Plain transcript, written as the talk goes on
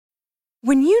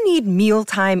When you need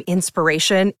mealtime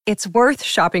inspiration, it's worth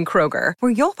shopping Kroger,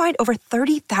 where you'll find over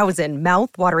 30,000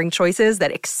 mouth-watering choices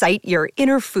that excite your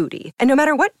inner foodie. And no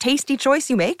matter what tasty choice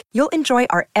you make, you'll enjoy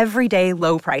our everyday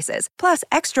low prices, plus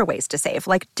extra ways to save,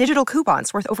 like digital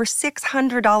coupons worth over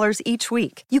 $600 each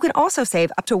week. You can also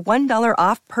save up to $1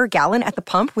 off per gallon at the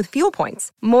pump with fuel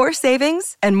points. More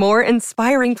savings and more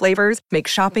inspiring flavors make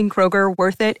shopping Kroger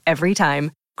worth it every time.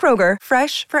 Kroger,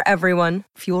 fresh for everyone.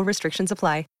 Fuel restrictions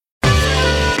apply.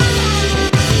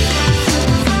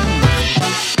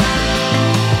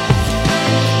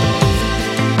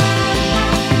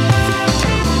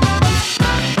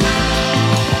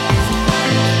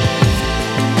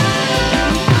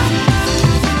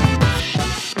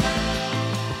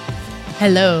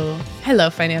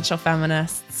 Hello, financial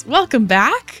feminists. Welcome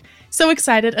back. So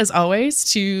excited as always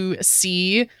to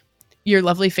see your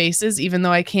lovely faces, even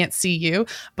though I can't see you.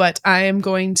 But I am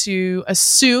going to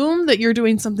assume that you're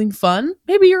doing something fun.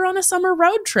 Maybe you're on a summer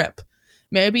road trip.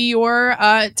 Maybe you're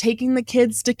taking the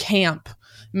kids to camp.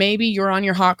 Maybe you're on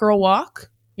your hot girl walk,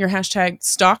 your hashtag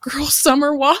stalk girl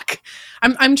summer walk.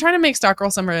 I'm trying to make stalk girl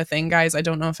summer a thing, guys. I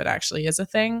don't know if it actually is a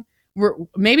thing.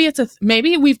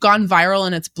 Maybe we've gone viral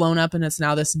and it's blown up and it's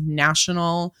now this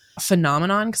national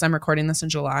phenomenon because I'm recording this in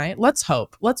July. Let's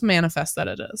hope. Let's manifest that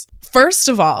it is. First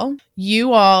of all,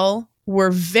 you all were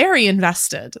very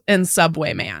invested in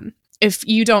Subway Man. If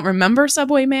you don't remember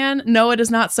Subway Man, no, it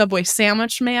is not Subway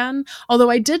Sandwich Man. Although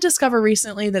I did discover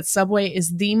recently that Subway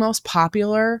is the most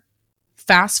popular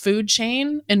fast food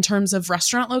chain in terms of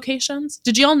restaurant locations.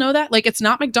 Did you all know that? Like, it's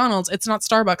not McDonald's, it's not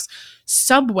Starbucks.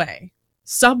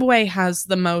 Subway has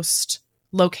the most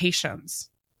locations.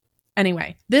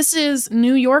 Anyway, this is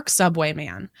New York Subway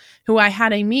Man, who I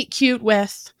had a meet cute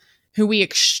with, who we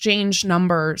exchanged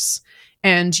numbers,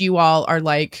 and you all are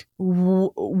like,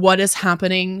 what is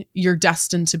happening? You're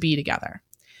destined to be together.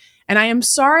 And I am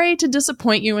sorry to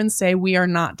disappoint you and say we are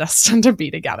not destined to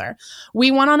be together.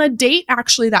 We went on a date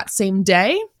actually that same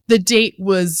day. The date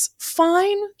was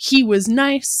fine. He was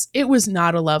nice. It was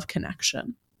not a love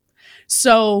connection.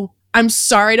 So I'm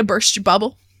sorry to burst your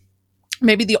bubble.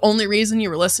 Maybe the only reason you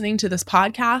were listening to this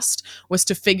podcast was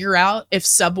to figure out if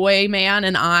Subway Man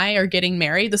and I are getting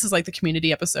married. This is like the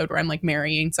Community episode where I'm like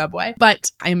marrying Subway.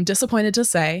 But I am disappointed to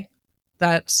say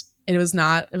that it was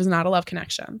not a love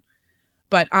connection.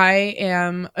 But I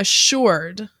am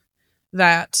assured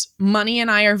that Money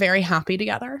and I are very happy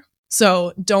together.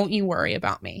 So don't you worry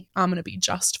about me. I'm going to be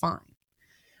just fine.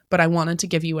 But I wanted to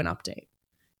give you an update.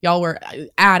 Y'all were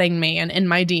adding me and in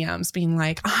my DMs being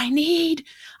like, I need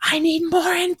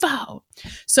more info.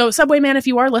 So Subway Man, if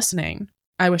you are listening,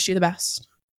 I wish you the best.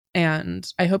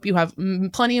 And I hope you have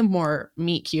plenty of more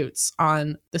meet cutes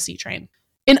on the C train.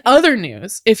 In other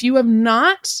news, if you have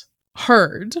not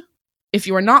heard, if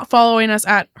you are not following us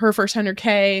at Her First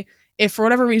 100K, if for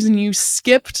whatever reason you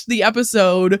skipped the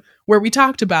episode where we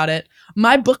talked about it,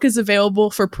 my book is available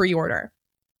for pre-order.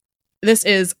 This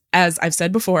is, as I've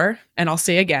said before, and I'll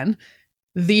say again,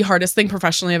 the hardest thing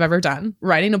professionally I've ever done.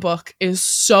 Writing a book is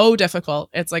so difficult.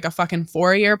 It's like a fucking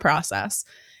 4-year process.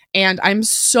 And I'm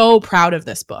so proud of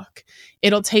this book.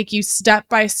 It'll take you step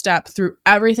by step through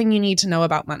everything you need to know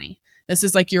about money. This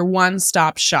is like your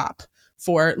one-stop shop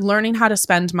for learning how to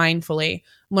spend mindfully,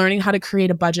 learning how to create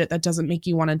a budget that doesn't make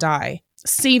you want to die,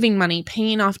 saving money,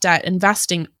 paying off debt,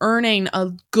 investing, earning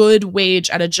a good wage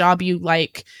at a job you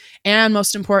like, and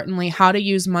most importantly, how to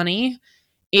use money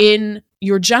in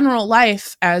your general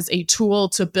life as a tool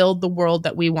to build the world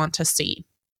that we want to see.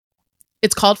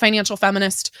 It's called Financial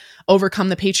Feminist: Overcome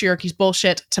the Patriarchy's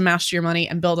Bullshit to Master Your Money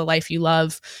and Build a Life You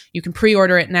Love. You can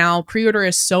pre-order it now. Pre-order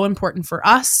is so important for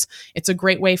us. It's a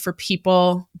great way for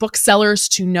people, booksellers,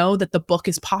 to know that the book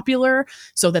is popular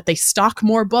so that they stock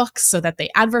more books, so that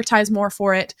they advertise more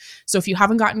for it. So if you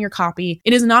haven't gotten your copy,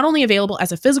 it is not only available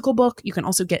as a physical book, you can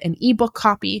also get an ebook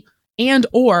copy and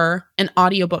or an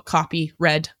audiobook copy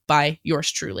read by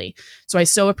yours truly. So I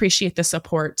so appreciate the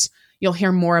support. You'll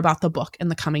hear more about the book in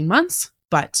the coming months,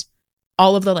 but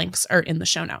all of the links are in the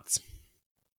show notes.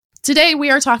 Today,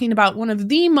 we are talking about one of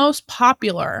the most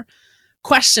popular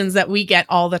questions that we get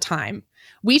all the time.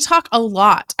 We talk a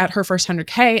lot at Her First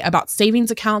 100K about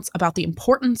savings accounts, about the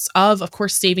importance of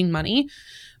course, saving money.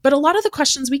 But a lot of the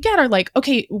questions we get are like,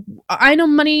 okay, I know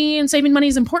money and saving money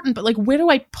is important, but like, where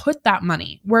do I put that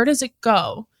money? Where does it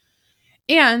go?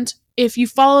 And if you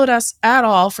followed us at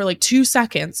all for like 2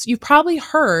 seconds, you've probably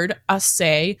heard us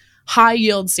say high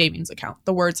yield savings account,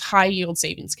 the words high yield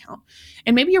savings account.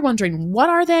 And maybe you're wondering, what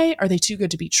are they? Are they too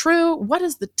good to be true? What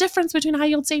is the difference between a high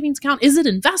yield savings account? Is it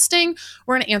investing?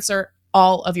 We're going to answer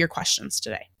all of your questions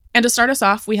today. And to start us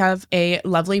off, we have a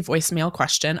lovely voicemail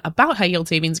question about high yield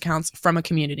savings accounts from a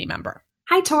community member.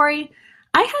 Hi, Tori.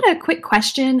 I had a quick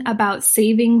question about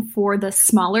saving for the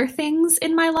smaller things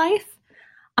in my life.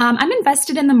 I'm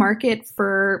invested in the market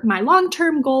for my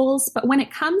long-term goals, but when it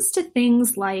comes to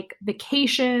things like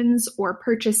vacations or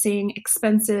purchasing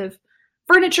expensive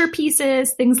furniture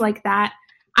pieces, things like that,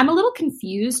 I'm a little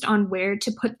confused on where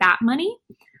to put that money.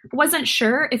 I wasn't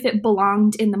sure if it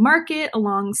belonged in the market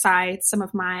alongside some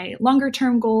of my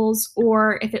longer-term goals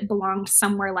or if it belonged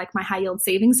somewhere like my high-yield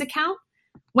savings account.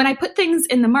 When I put things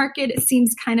in the market, it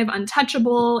seems kind of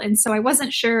untouchable, and so I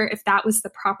wasn't sure if that was the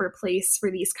proper place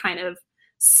for these kind of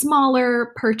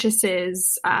smaller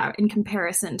purchases in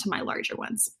comparison to my larger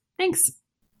ones. Thanks.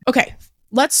 Okay,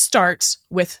 let's start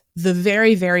with the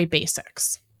very, very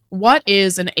basics. What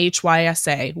is an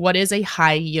HYSA? What is a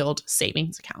high yield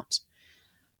savings account?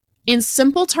 In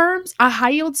simple terms, a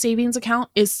high yield savings account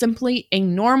is simply a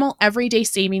normal everyday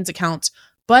savings account,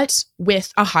 but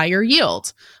with a higher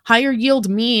yield. Higher yield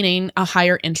meaning a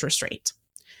higher interest rate.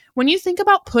 When you think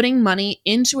about putting money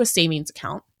into a savings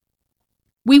account,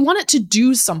 we want it to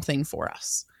do something for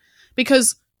us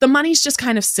because the money's just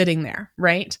kind of sitting there,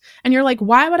 right? And you're like,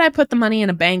 why would I put the money in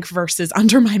a bank versus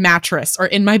under my mattress or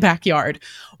in my backyard?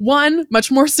 One, much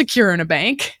more secure in a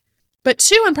bank. But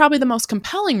two, and probably the most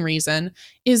compelling reason,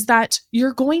 is that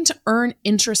you're going to earn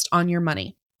interest on your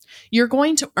money. You're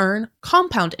going to earn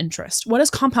compound interest. What does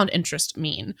compound interest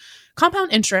mean?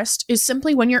 Compound interest is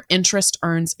simply when your interest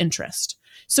earns interest.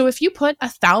 So if you put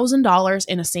 $1,000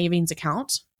 in a savings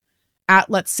account at,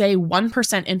 let's say,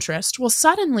 1% interest, well,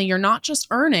 suddenly you're not just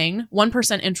earning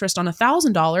 1% interest on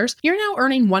 $1,000, you're now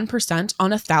earning 1%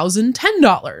 on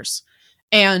 $1,010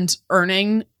 and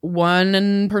earning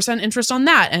 1% interest on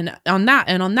that and on that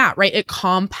and on that, right? It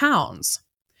compounds.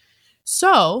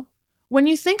 So when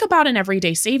you think about an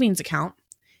everyday savings account,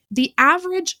 the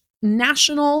average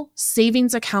national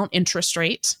savings account interest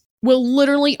rate will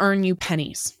literally earn you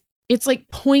pennies. It's like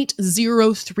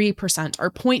 0.03%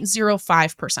 or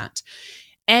 0.05%.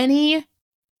 Any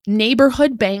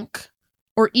neighborhood bank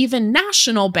or even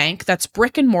national bank that's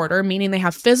brick and mortar, meaning they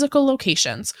have physical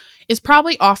locations, is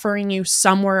probably offering you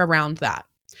somewhere around that.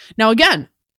 Now, again,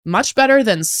 much better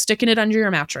than sticking it under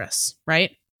your mattress,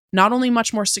 right? Not only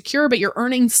much more secure, but you're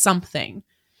earning something.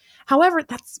 However,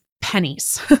 that's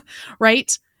pennies,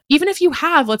 right? Even if you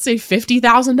have, let's say, $50,000,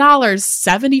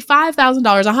 $75,000,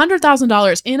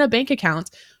 $100,000 in a bank account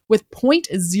with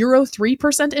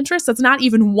 0.03% interest, that's not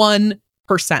even 1%.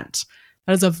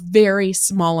 That is a very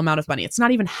small amount of money. It's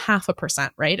not even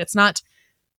 0.5%, right? It's not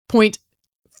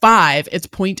 0.5, it's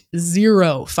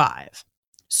 0.05.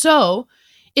 So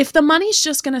if the money's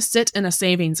just going to sit in a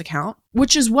savings account,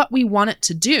 which is what we want it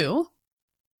to do,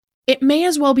 it may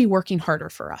as well be working harder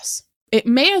for us. It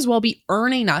may as well be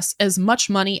earning us as much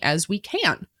money as we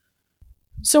can.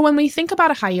 So when we think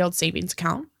about a high yield savings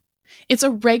account, it's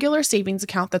a regular savings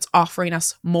account that's offering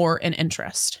us more in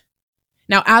interest.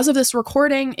 Now, as of this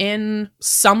recording in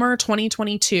summer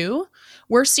 2022,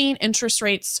 we're seeing interest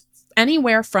rates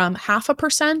anywhere from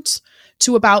 0.5%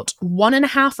 to about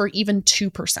 1.5% or even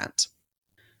 2%.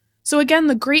 So again,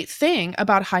 the great thing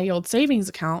about a high yield savings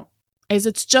account is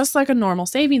it's just like a normal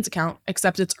savings account,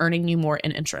 except it's earning you more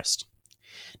in interest.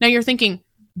 Now you're thinking,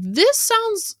 this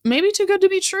sounds maybe too good to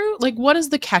be true. Like, what is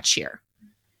the catch here?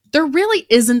 There really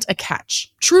isn't a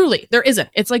catch. Truly, there isn't.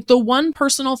 It's like the one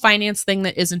personal finance thing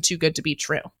that isn't too good to be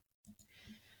true.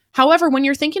 However, when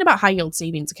you're thinking about high yield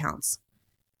savings accounts,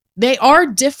 they are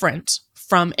different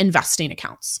from investing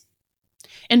accounts.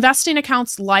 Investing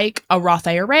accounts like a Roth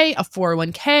IRA, a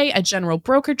 401k, a general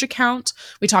brokerage account.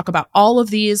 We talk about all of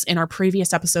these in our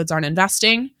previous episodes on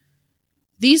investing.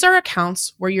 These are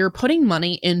accounts where you're putting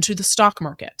money into the stock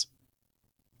market.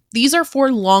 These are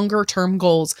for longer term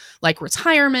goals like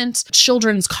retirement,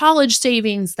 children's college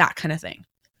savings, that kind of thing.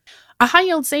 A high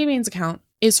yield savings account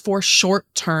is for short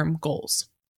term goals.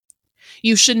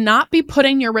 You should not be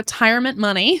putting your retirement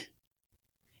money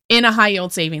in a high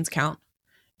yield savings account,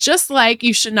 just like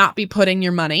you should not be putting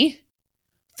your money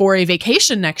for a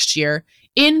vacation next year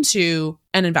into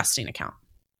an investing account.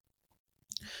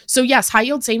 So yes, high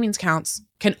yield savings accounts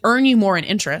can earn you more in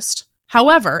interest.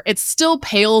 However, it still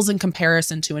pales in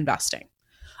comparison to investing.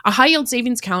 A high yield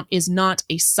savings account is not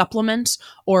a supplement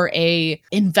or a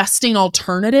investing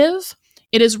alternative.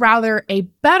 It is rather a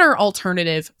better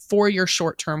alternative for your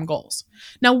short-term goals.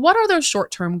 Now, what are those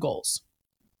short-term goals?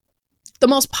 The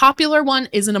most popular one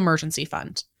is an emergency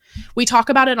fund. We talk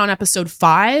about it on episode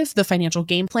 5, the financial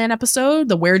game plan episode,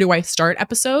 the where do I start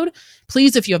episode.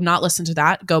 Please, if you have not listened to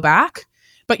that, go back.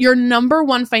 But your number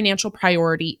one financial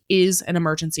priority is an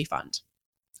emergency fund.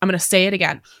 I'm going to say it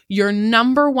again. Your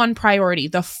number one priority,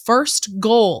 the first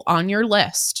goal on your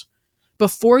list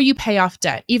before you pay off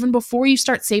debt, even before you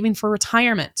start saving for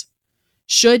retirement,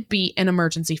 should be an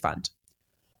emergency fund.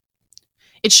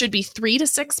 It should be 3 to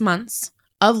 6 months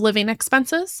of living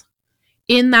expenses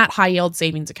in that high yield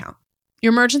savings account.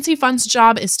 Your emergency fund's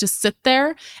job is to sit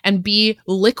there and be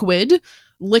liquid.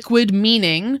 Liquid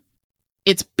meaning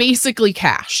it's basically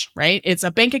cash, right? It's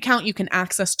a bank account you can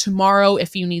access tomorrow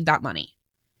if you need that money.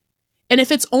 And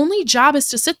if its only job is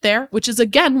to sit there, which is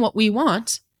again what we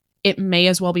want, it may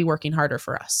as well be working harder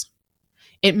for us.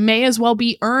 It may as well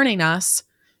be earning us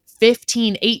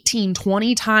 15, 18,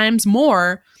 20 times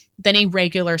more than a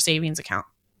regular savings account.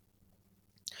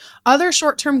 Other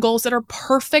short-term goals that are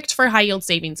perfect for high-yield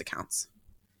savings accounts.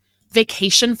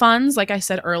 Vacation funds, like I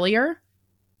said earlier.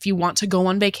 If you want to go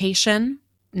on vacation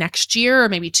next year or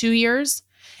maybe 2 years.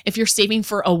 If you're saving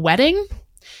for a wedding.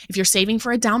 If you're saving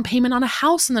for a down payment on a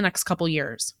house in the next couple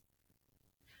years.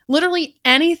 Literally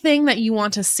anything that you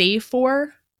want to save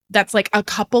for that's like a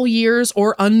couple years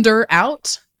or under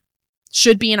out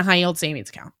should be in a high-yield savings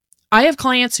account. I have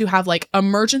clients who have like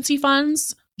emergency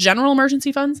funds, general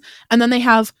emergency funds, and then they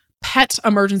have pet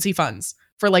emergency funds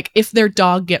for like if their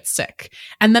dog gets sick.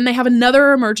 And then they have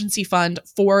another emergency fund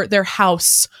for their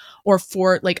house or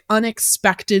for like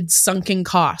unexpected sunken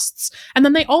costs. And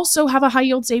then they also have a high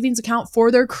yield savings account for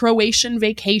their Croatian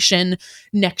vacation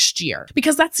next year.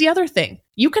 Because that's the other thing.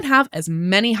 You can have as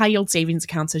many high yield savings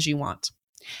accounts as you want.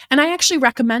 And I actually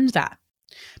recommend that.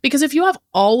 Because if you have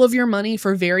all of your money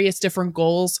for various different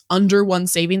goals under one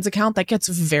savings account, that gets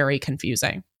very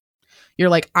confusing. You're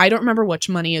like, I don't remember which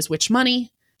money is which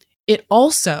money. It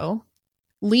also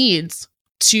leads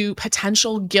to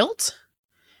potential guilt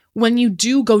when you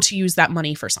do go to use that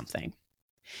money for something.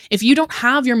 If you don't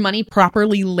have your money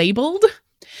properly labeled,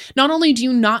 not only do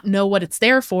you not know what it's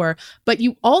there for, but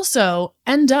you also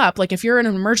end up, like if you're in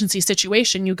an emergency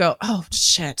situation, you go, oh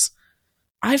shit,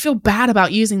 I feel bad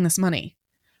about using this money.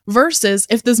 Versus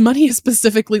if this money is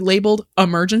specifically labeled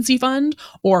emergency fund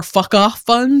or fuck off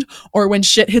fund or when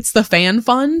shit hits the fan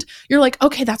fund, you're like,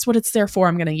 okay, that's what it's there for.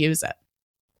 I'm going to use it.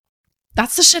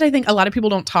 That's the shit I think a lot of people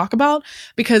don't talk about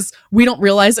because we don't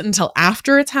realize it until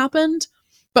after it's happened.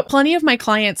 But plenty of my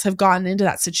clients have gotten into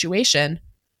that situation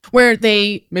where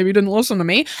they maybe didn't listen to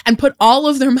me and put all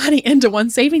of their money into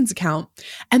one savings account.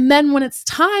 And then when it's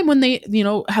time, when they,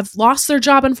 have lost their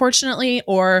job, unfortunately,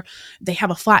 or they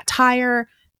have a flat tire,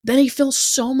 then they feel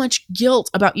so much guilt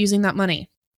about using that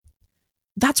money.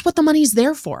 That's what the money's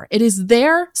there for. It is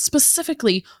there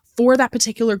specifically for that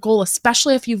particular goal,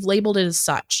 especially if you've labeled it as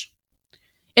such.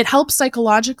 It helps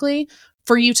psychologically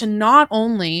for you to not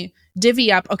only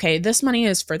divvy up, okay, this money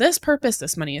is for this purpose,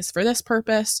 this money is for this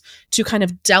purpose, to kind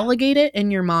of delegate it in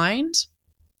your mind.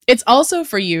 It's also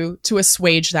for you to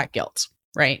assuage that guilt,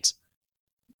 right?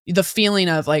 The feeling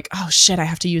of like, oh shit, I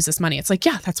have to use this money. It's like,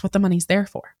 yeah, that's what the money's there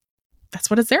for. That's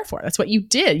what it's there for. That's what you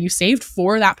did. You saved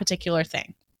for that particular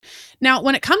thing. Now,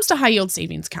 when it comes to high yield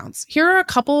savings accounts, here are a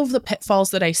couple of the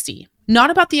pitfalls that I see. Not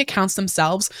about the accounts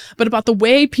themselves, but about the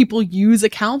way people use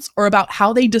accounts or about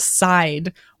how they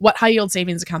decide what high yield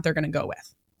savings account they're going to go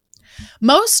with.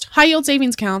 Most high yield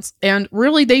savings accounts, and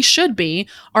really they should be,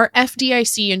 are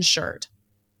FDIC insured.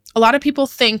 A lot of people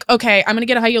think, okay, I'm going to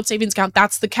get a high yield savings account.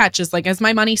 That's the catch. Is like, is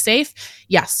my money safe?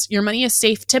 Yes, your money is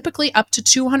safe typically up to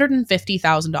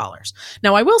 $250,000.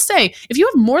 Now, I will say, if you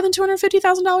have more than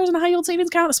 $250,000 in a high yield savings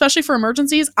account, especially for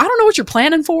emergencies, I don't know what you're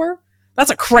planning for. That's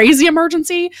a crazy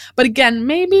emergency. But again,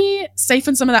 maybe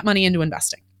siphon some of that money into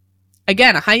investing.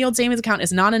 Again, a high yield savings account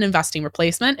is not an investing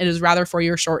replacement. It is rather for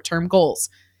your short-term goals.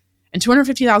 And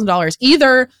 $250,000,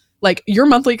 either like your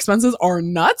monthly expenses are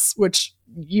nuts, which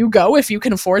you go if you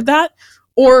can afford that,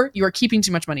 or you are keeping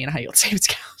too much money in a high yield savings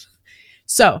account.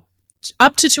 So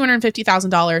up to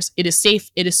 $250,000, it is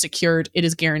safe, it is secured, it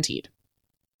is guaranteed.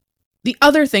 The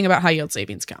other thing about high yield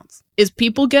savings accounts is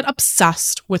people get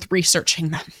obsessed with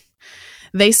researching them.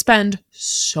 They spend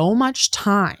so much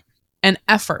time and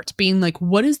effort being like,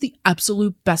 what is the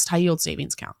absolute best high yield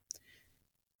savings account?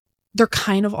 They're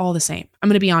kind of all the same. I'm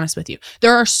going to be honest with you.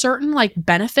 There are certain like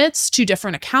benefits to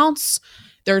different accounts.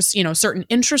 There's, certain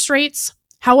interest rates.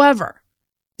 However,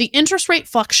 the interest rate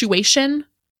fluctuation,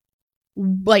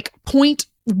 like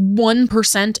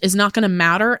 0.1% is not going to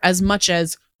matter as much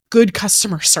as good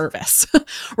customer service,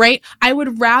 right? I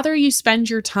would rather you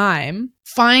spend your time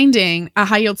finding a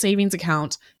high yield savings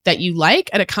account that you like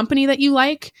at a company that you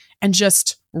like and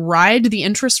just ride the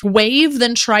interest wave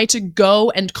than try to go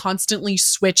and constantly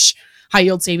switch high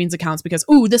yield savings accounts because,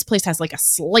 ooh, this place has like a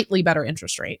slightly better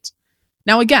interest rate.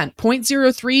 Now again,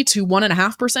 0.03 to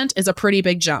 1.5% is a pretty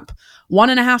big jump.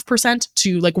 1.5%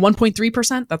 to like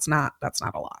 1.3%, that's not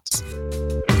a lot.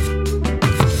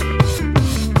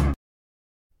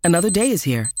 Another day is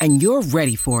here, and you're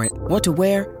ready for it. What to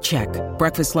wear? Check.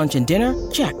 Breakfast, lunch, and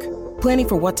dinner? Check. Planning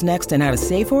for what's next and how to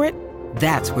save for it?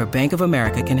 That's where Bank of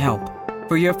America can help.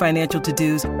 For your financial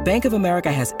to-dos, Bank of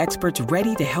America has experts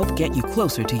ready to help get you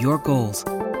closer to your goals.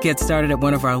 Get started at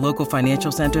one of our local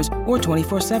financial centers or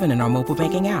 24/7 in our mobile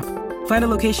banking app. Find a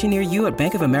location near you at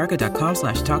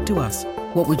bankofamerica.com/talktous.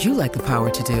 What would you like the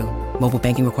power to do? Mobile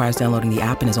banking requires downloading the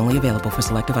app and is only available for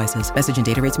select devices. Message and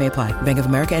data rates may apply. Bank of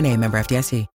America NA, member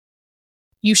FDIC.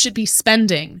 You should be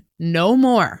spending no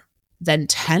more than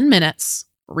 10 minutes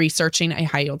researching a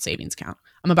high yield savings account.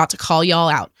 I'm about to call y'all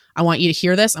out. I want you to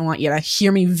hear this. I want you to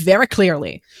hear me very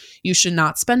clearly. You should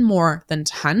not spend more than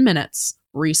 10 minutes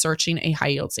researching a high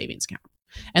yield savings account.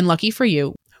 And lucky for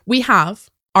you, we have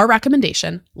our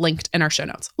recommendation linked in our show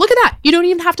notes. Look at that. You don't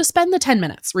even have to spend the 10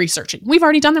 minutes researching. We've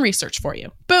already done the research for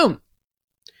you. Boom.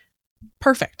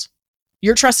 Perfect.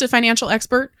 Your trusted financial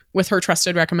expert with her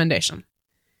trusted recommendation.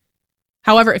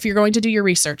 However, if you're going to do your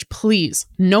research, please,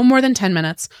 no more than 10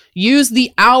 minutes. Use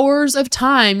the hours of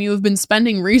time you have been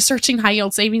spending researching high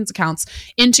yield savings accounts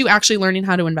into actually learning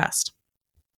how to invest.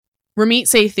 Ramit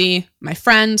Sethi, my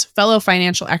friend, fellow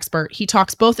financial expert, he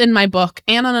talks both in my book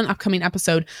and on an upcoming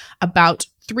episode about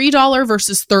 $3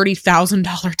 versus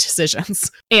 $30,000 decisions.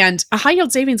 And a high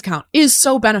yield savings account is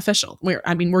so beneficial. We're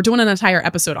doing an entire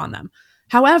episode on them.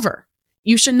 However,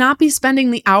 you should not be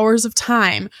spending the hours of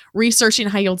time researching a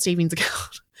high yield savings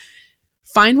account.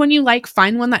 Find one you like,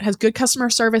 find one that has good customer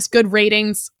service, good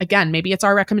ratings. Again, maybe it's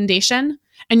our recommendation,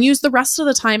 and use the rest of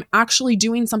the time actually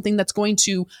doing something that's going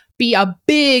to be a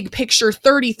big picture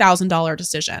 $30,000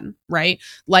 decision, right?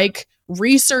 Like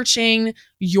researching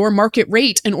your market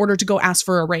rate in order to go ask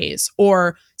for a raise,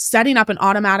 or setting up an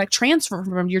automatic transfer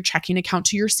from your checking account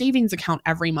to your savings account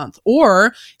every month,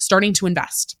 or starting to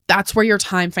invest. That's where your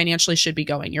time financially should be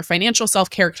going. Your financial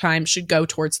self-care time should go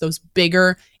towards those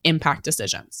bigger impact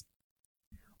decisions.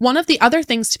 One of the other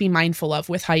things to be mindful of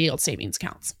with high yield savings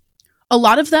accounts, a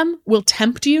lot of them will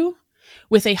tempt you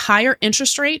with a higher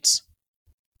interest rate,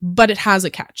 but it has a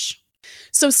catch.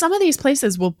 So some of these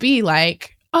places will be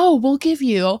like, oh, we'll give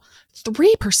you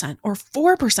 3% or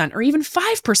 4% or even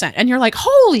 5%. And you're like,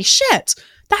 holy shit,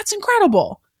 that's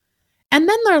incredible. And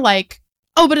then they're like,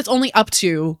 oh, but it's only up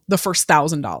to the first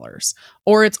 $1,000,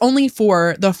 or it's only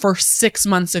for the first 6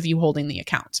 months of you holding the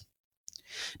account.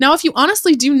 Now, if you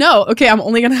honestly do know, okay, I'm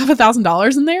only going to have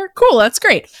 $1,000 in there, cool, that's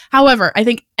great. However, I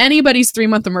think anybody's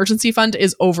 3-month emergency fund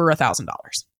is over $1,000,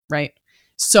 right?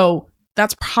 So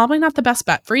that's probably not the best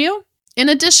bet for you. In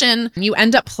addition, you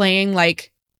end up playing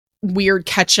like weird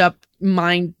catch-up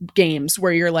mind games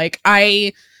where you're like,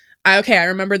 I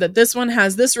remember that this one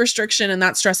has this restriction and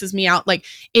that stresses me out. Like,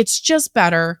 it's just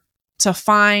better to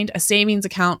find a savings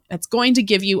account that's going to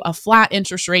give you a flat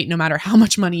interest rate no matter how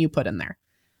much money you put in there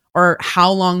or how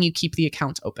long you keep the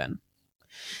account open.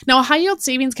 Now, a high yield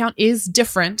savings account is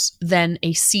different than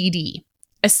a CD.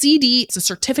 A CD is a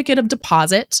certificate of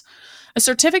deposit. A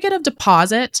certificate of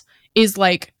deposit is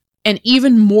like an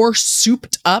even more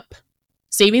souped up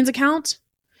savings account,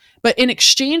 but in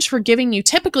exchange for giving you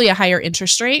typically a higher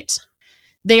interest rate,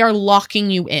 they are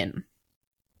locking you in.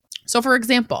 So for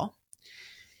example,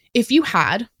 if you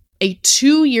had a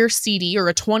 2-year CD or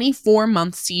a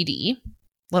 24-month CD,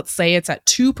 let's say it's at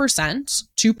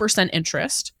 2%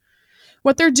 interest,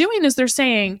 what they're doing is they're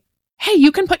saying, hey,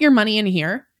 you can put your money in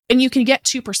here and you can get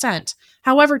 2%.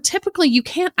 However, typically you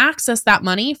can't access that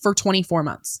money for 24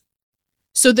 months.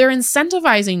 So they're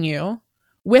incentivizing you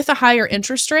with a higher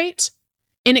interest rate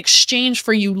in exchange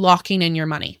for you locking in your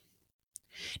money.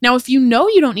 Now, if you know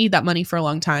you don't need that money for a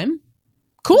long time,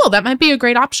 cool, that might be a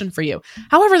great option for you.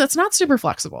 However, that's not super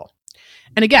flexible.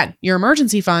 And again, your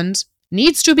emergency fund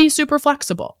needs to be super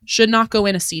flexible, should not go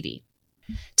in a CD.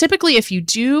 Typically, if you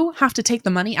do have to take the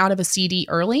money out of a CD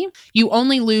early, you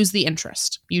only lose the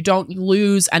interest. You don't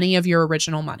lose any of your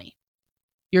original money.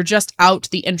 You're just out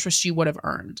the interest you would have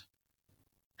earned.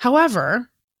 However,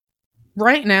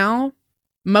 right now,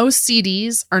 most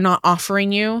CDs are not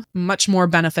offering you much more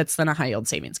benefits than a high yield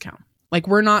savings account. Like,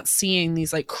 we're not seeing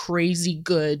these like crazy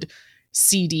good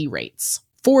CD rates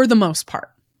for the most part.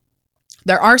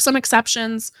 There are some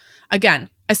exceptions. Again,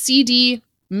 a CD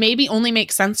maybe only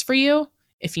makes sense for you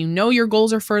if you know your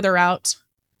goals are further out.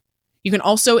 You can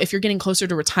also, if you're getting closer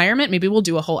to retirement, maybe we'll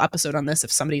do a whole episode on this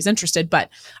if somebody's interested, but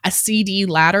a CD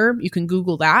ladder, you can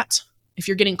Google that. If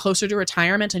you're getting closer to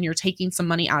retirement and you're taking some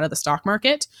money out of the stock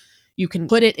market, you can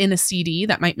put it in a CD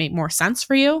that might make more sense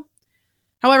for you.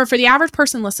 However, for the average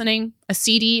person listening, a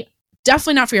CD,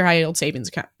 definitely not for your high yield savings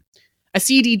account. A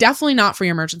CD, definitely not for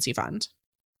your emergency fund.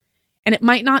 And it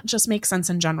might not just make sense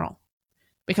in general,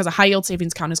 because a high yield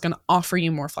savings account is going to offer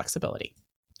you more flexibility.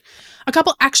 A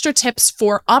couple extra tips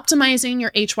for optimizing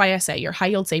your HYSA, your high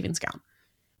yield savings account.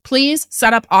 Please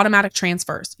set up automatic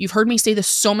transfers. You've heard me say this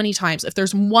so many times. If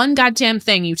there's one goddamn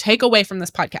thing you take away from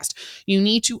this podcast, you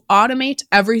need to automate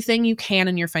everything you can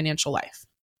in your financial life.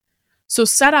 So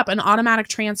set up an automatic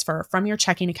transfer from your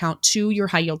checking account to your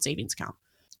high yield savings account.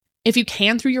 If you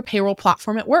can, through your payroll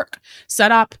platform at work,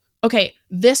 set up, okay,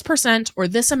 this percent or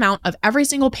this amount of every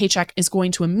single paycheck is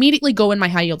going to immediately go in my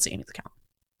high yield savings account.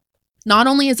 Not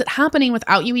only is it happening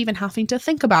without you even having to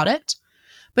think about it,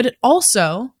 but it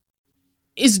also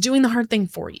is doing the hard thing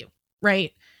for you,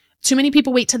 right? Too many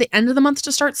people wait till the end of the month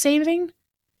to start saving.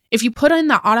 If you put in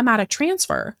the automatic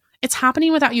transfer, it's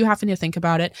happening without you having to think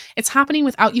about it. It's happening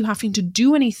without you having to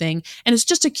do anything. And it's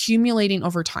just accumulating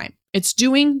over time. It's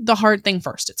doing the hard thing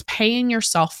first. It's paying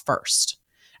yourself first,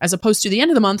 as opposed to the end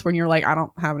of the month when you're like, I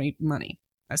don't have any money.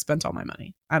 I spent all my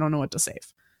money. I don't know what to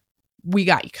save. We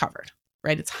got you covered,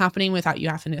 right? It's happening without you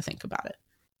having to think about it.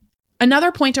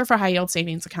 Another pointer for high yield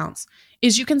savings accounts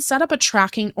is you can set up a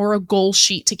tracking or a goal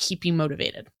sheet to keep you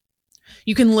motivated.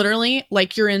 You can literally,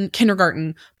 like you're in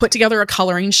kindergarten, put together a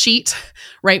coloring sheet,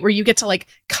 right? Where you get to like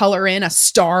color in a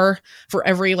star for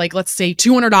every, like, let's say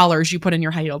 $200 you put in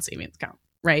your high yield savings account,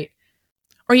 right?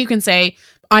 Or you can say,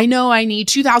 I know I need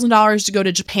 $2,000 to go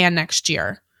to Japan next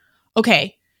year.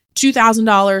 Okay,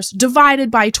 $2,000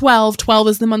 divided by 12. 12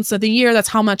 is the months of the year. That's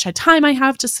how much time I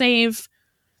have to save.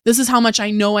 This is how much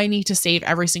I know I need to save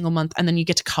every single month. And then you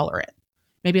get to color it.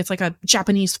 Maybe it's like a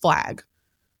Japanese flag.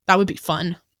 That would be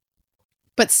fun.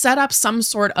 But set up some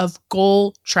sort of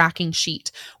goal tracking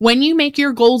sheet. When you make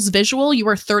your goals visual, you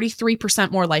are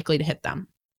 33% more likely to hit them.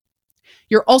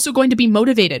 You're also going to be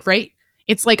motivated, right?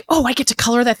 It's like, oh, I get to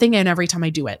color that thing in every time I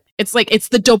do it. It's like, it's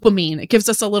the dopamine. It gives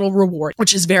us a little reward,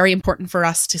 which is very important for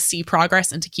us to see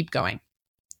progress and to keep going.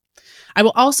 I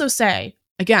will also say,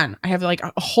 again, I have like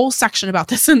a whole section about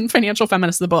this in Financial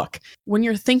Feminist, the book. When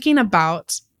you're thinking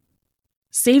about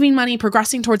saving money,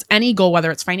 progressing towards any goal,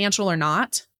 whether it's financial or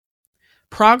not,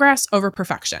 progress over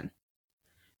perfection.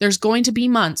 There's going to be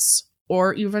months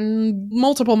or even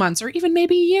multiple months or even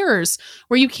maybe years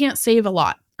where you can't save a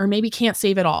lot or maybe can't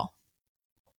save at all.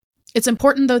 It's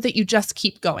important, though, that you just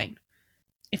keep going.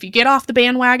 If you get off the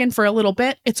bandwagon for a little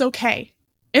bit, it's okay.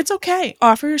 It's okay.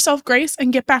 Offer yourself grace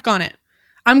and get back on it.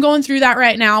 I'm going through that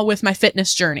right now with my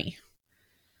fitness journey.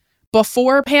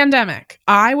 Before pandemic,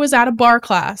 I was at a bar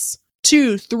class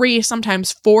 2, 3,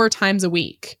 sometimes 4 times a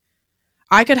week.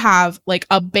 I could have like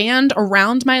a band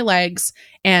around my legs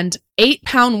and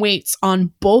 8-pound weights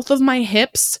on both of my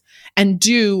hips and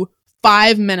do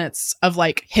 5 minutes of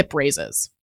like hip raises.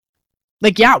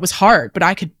 Like, yeah, it was hard, but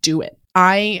I could do it.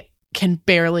 I can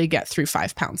barely get through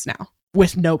 5 pounds now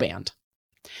with no band.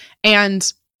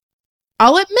 And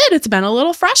I'll admit it's been a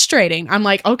little frustrating. I'm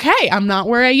like, okay, I'm not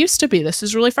where I used to be. This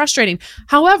is really frustrating.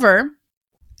 However,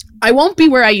 I won't be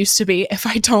where I used to be if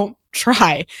I don't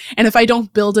try and if I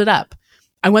don't build it up.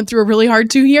 I went through a really hard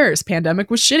 2 years.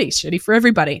 Pandemic was shitty for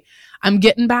everybody. I'm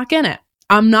getting back in it.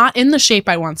 I'm not in the shape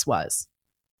I once was.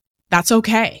 That's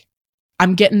okay.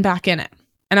 I'm getting back in it.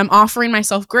 And I'm offering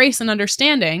myself grace and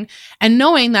understanding and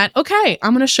knowing that, okay,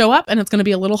 I'm going to show up and it's going to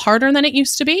be a little harder than it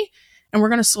used to be. And we're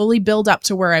going to slowly build up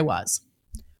to where I was.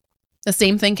 The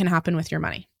same thing can happen with your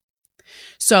money.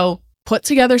 So put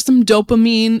together some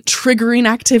dopamine triggering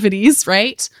activities,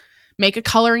 right? Make a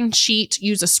coloring sheet,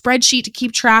 use a spreadsheet to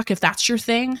keep track if that's your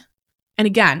thing. And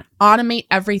again, automate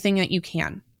everything that you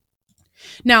can.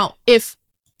 Now, if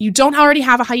you don't already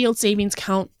have a high yield savings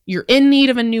account, you're in need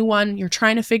of a new one, you're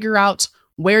trying to figure out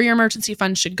where your emergency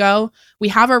fund should go, we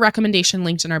have our recommendation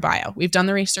linked in our bio. We've done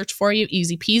the research for you,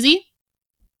 easy peasy.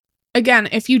 Again,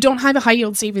 if you don't have a high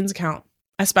yield savings account,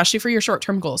 especially for your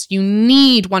short-term goals, you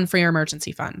need one for your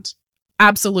emergency fund.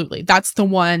 Absolutely. That's the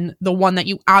one that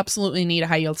you absolutely need a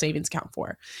high yield savings account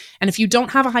for. And if you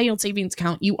don't have a high yield savings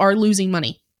account, you are losing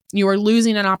money. You are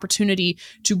losing an opportunity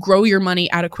to grow your money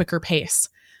at a quicker pace.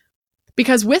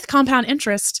 Because with compound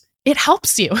interest, it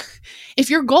helps you.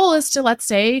 If your goal is to, let's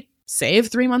say, save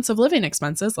 3 months of living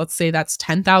expenses, let's say that's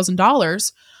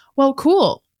 $10,000, well,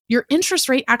 cool. Your interest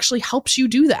rate actually helps you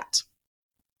do that.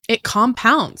 It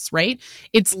compounds, right?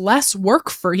 It's less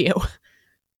work for you.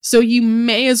 So you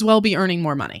may as well be earning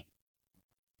more money.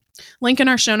 Link in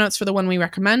our show notes for the one we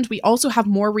recommend. We also have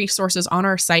more resources on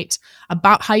our site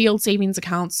about high yield savings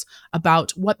accounts,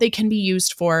 about what they can be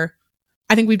used for.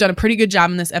 I think we've done a pretty good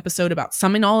job in this episode about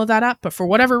summing all of that up, but for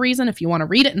whatever reason, if you want to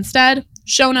read it instead,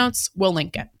 show notes, we'll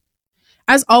link it.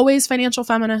 As always, financial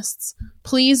feminists,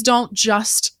 please don't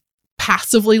just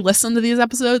passively listen to these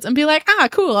episodes and be like,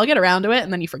 cool, I'll get around to it.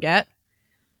 And then you forget.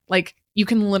 Like, you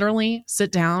can literally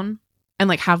sit down and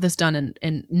like have this done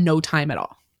in no time at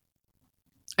all.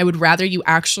 I would rather you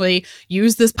actually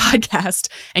use this podcast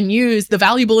and use the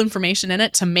valuable information in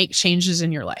it to make changes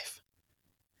in your life.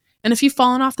 And if you've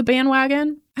fallen off the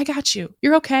bandwagon, I got you.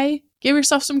 You're okay. Give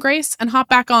yourself some grace and hop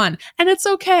back on. And it's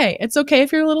okay. It's okay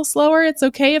if you're a little slower. It's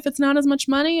okay if it's not as much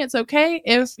money. It's okay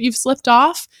if you've slipped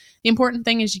off. The important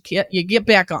thing is you get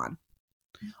back on.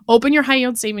 Open your high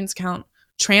yield savings account.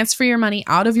 Transfer your money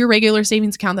out of your regular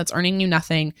savings account that's earning you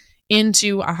nothing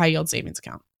into a high yield savings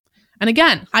account. And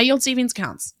again, high yield savings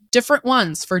accounts, different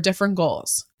ones for different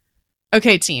goals.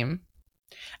 Okay, team.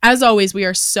 As always, we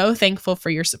are so thankful for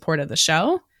your support of the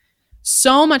show.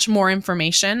 So much more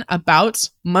information about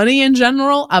money in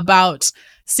general, about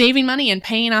saving money and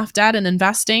paying off debt and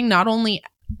investing, not only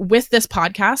with this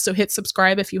podcast, so hit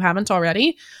subscribe if you haven't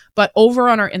already, but over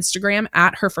on our Instagram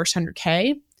at Her First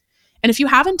 100K. And if you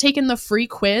haven't taken the free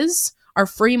quiz, our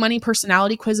free money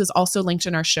personality quiz is also linked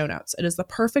in our show notes. It is the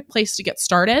perfect place to get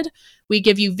started. We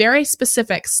give you very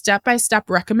specific step-by-step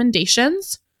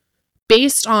recommendations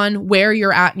based on where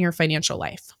you're at in your financial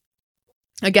life.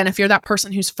 Again, if you're that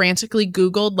person who's frantically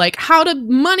Googled like how to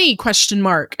money ?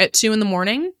 At 2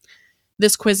 a.m,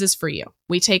 this quiz is for you.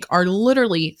 We take our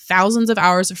literally thousands of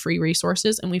hours of free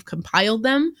resources and we've compiled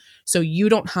them so you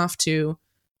don't have to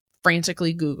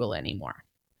frantically Google anymore.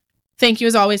 Thank you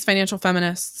as always, financial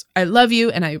feminists. I love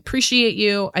you and I appreciate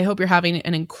you. I hope you're having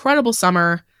an incredible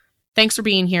summer. Thanks for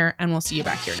being here, and we'll see you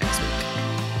back here next week.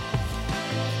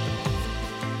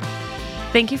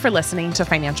 Thank you for listening to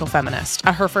Financial Feminist,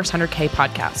 a Her First 100K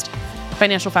podcast.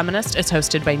 Financial Feminist is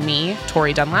hosted by me,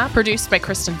 Tori Dunlap, produced by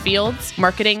Kristen Fields,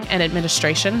 marketing and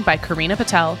administration by Karina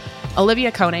Patel,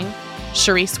 Olivia Koning,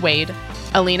 Sharice Wade,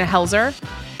 Alina Helzer,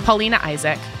 Paulina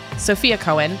Isaac, Sophia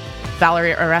Cohen,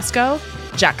 Valerie Oresco,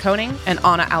 Jack Koning, and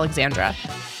Anna Alexandra.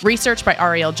 Research by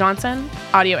Ariel Johnson,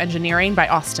 audio engineering by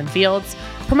Austin Fields,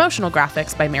 promotional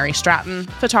graphics by Mary Stratton,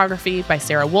 photography by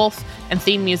Sarah Wolf, and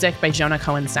theme music by Jonah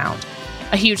Cohen Sound.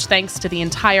 A huge thanks to the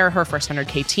entire Her First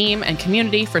 100K team and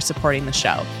community for supporting the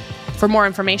show. For more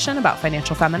information about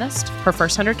Financial Feminist, Her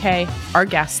First 100K, our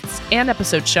guests, and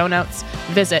episode show notes,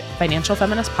 visit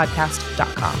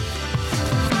financialfeministpodcast.com.